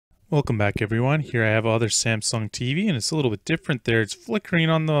Welcome back everyone. Here I have other Samsung TV and it's a little bit different there. It's flickering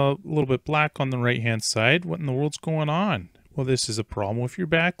on the a little bit black on the right hand side. What in the world's going on? Well, this is a problem with your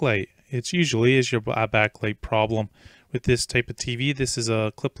backlight. It's usually is your backlight problem with this type of TV. This is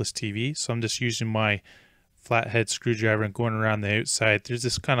a clipless TV, so I'm just using my flathead screwdriver and going around the outside. There's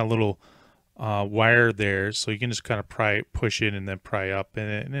this kind of little wire there, so you can just kind of push it and then pry up,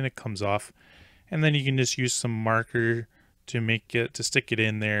 and then it comes off. And then you can just use some marker to stick it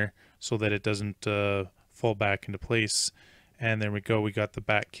in there so that it doesn't fall back into place. And there we go, we got the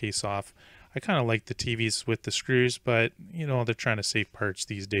back case off. I kind of like the TVs with the screws, but you know, they're trying to save parts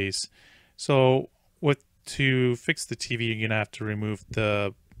these days. So to fix the TV, you're gonna have to remove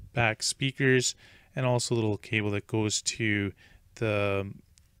the back speakers and also a little cable that goes to the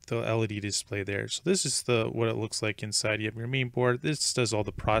LED display there. So this is what it looks like inside. You have your main board. This does all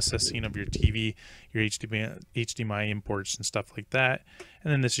the processing of your TV, your HDMI imports and stuff like that.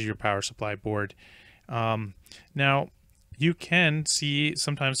 And then this is your power supply board. Now you can see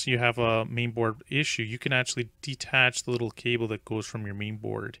sometimes you have a main board issue. You can actually detach the little cable that goes from your main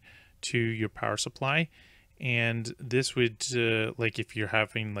board to your power supply. And this would, like if you're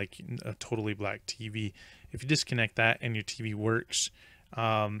having like a totally black TV, if you disconnect that and your TV works,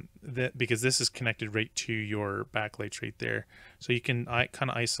 because this is connected right to your backlights right there, so you can kind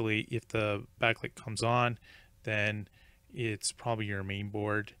of isolate. If the backlight comes on, then it's probably your main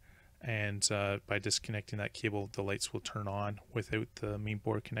board, and by disconnecting that cable, the lights will turn on without the main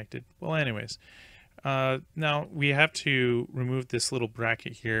board connected. Well, anyways, now we have to remove this little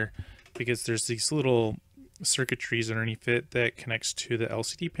bracket here because there's these little circuitries underneath it that connects to the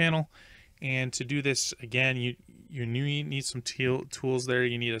LCD panel. And to do this, again, you need some tools there.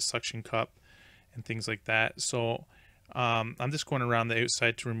 You need a suction cup and things like that. So I'm just going around the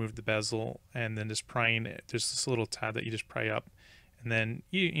outside to remove the bezel and then just prying it. There's this little tab that you just pry up, and then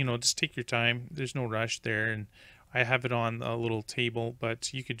you know, just take your time. There's no rush there. And I have it on a little table,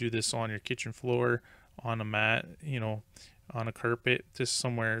 but you could do this on your kitchen floor, on a mat, you know, on a carpet, just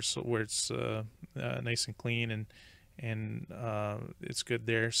somewhere so where it's nice and clean and it's good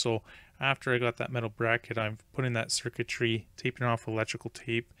there. So after I got that metal bracket, I'm putting that circuitry, taping off electrical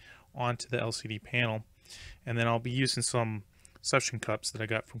tape onto the LCD panel, and then I'll be using some suction cups that I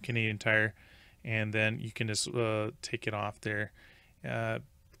got from Canadian Tire, and then you can just take it off there.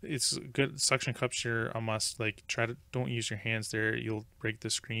 It's good. Suction cups are a must. Like, don't use your hands there, you'll break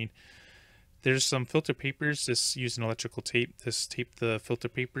the screen. There's some filter papers. Just use an electrical tape. Just tape the filter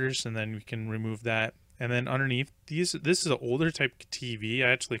papers, and then we can remove that. And then underneath this is an older type TV. I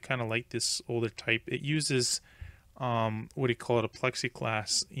actually kind of like this older type. It uses what do you call it, a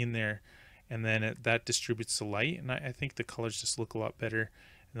plexiglass in there, and then that distributes the light. And I think the colors just look a lot better,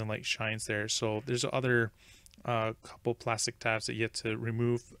 and the light shines there. So there's other couple plastic tabs that you have to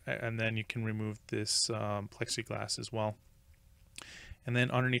remove, and then you can remove this plexiglass as well. And then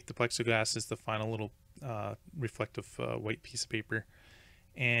underneath the plexiglass is the final little reflective white piece of paper.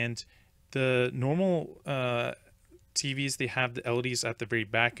 And the normal TVs, they have the LEDs at the very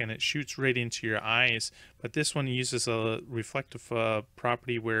back and it shoots right into your eyes, but this one uses a reflective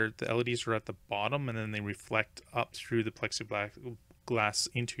property where the LEDs are at the bottom and then they reflect up through the plexiglass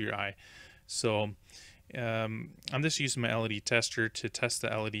into your eye. So I'm just using my LED tester to test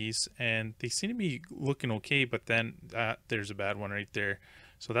the LEDs, and they seem to be looking okay, but then there's a bad one right there.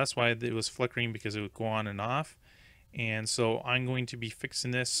 So that's why it was flickering, because it would go on and off. And so I'm going to be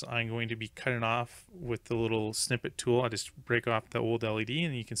fixing this. I'm going to be cutting off with the little snippet tool. I just break off the old LED,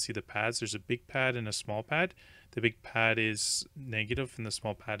 and you can see the pads. There's a big pad and a small pad. The big pad is negative and the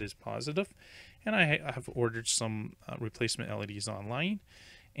small pad is positive. And I have ordered some replacement LEDs online,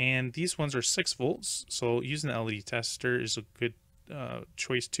 and these ones are 6 volts. So using the LED tester is a good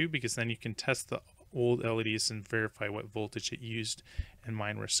choice too, because then you can test the old LEDs and verify what voltage it used, and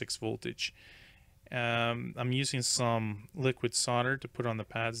mine were 6 voltage. I'm using some liquid solder to put on the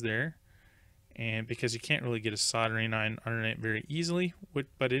pads there, and because you can't really get a soldering iron on it very easily,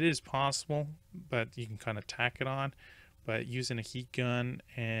 but it is possible, but you can kind of tack it on. But using a heat gun,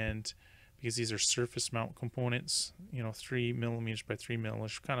 and because these are surface mount components, you know, 3 millimeters by 3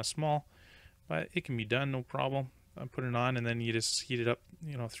 millimeters, kind of small, but it can be done, no problem. I put it on, and then you just heat it up,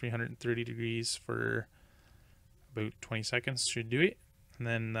 you know, 330 degrees for about 20 seconds should do it. And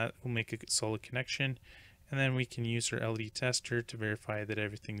then that will make a solid connection, and then we can use our LED tester to verify that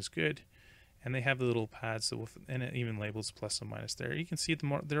everything's good. And they have the little pads that will, and it even labels plus and minus there. You can see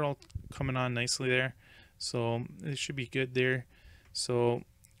they're all coming on nicely there, so it should be good there. So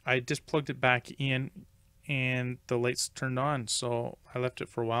I just plugged it back in, and the lights turned on. So I left it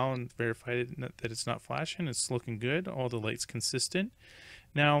for a while and verified that it's not flashing. It's looking good. All the lights consistent.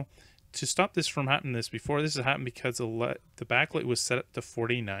 Now, to stop this from happening this has happened because the backlight was set up to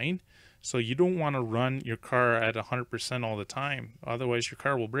 49. So you don't want to run your car at 100% all the time. Otherwise your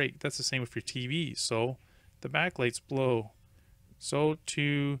car will break. That's the same with your TV. So the backlights blow. So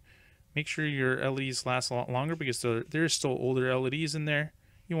to make sure your LEDs last a lot longer, because there's still older LEDs in there,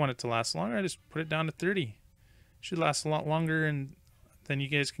 you want it to last longer, I just put it down to 30. It should last a lot longer, and then you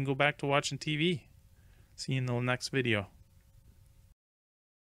guys can go back to watching TV. See you in the next video.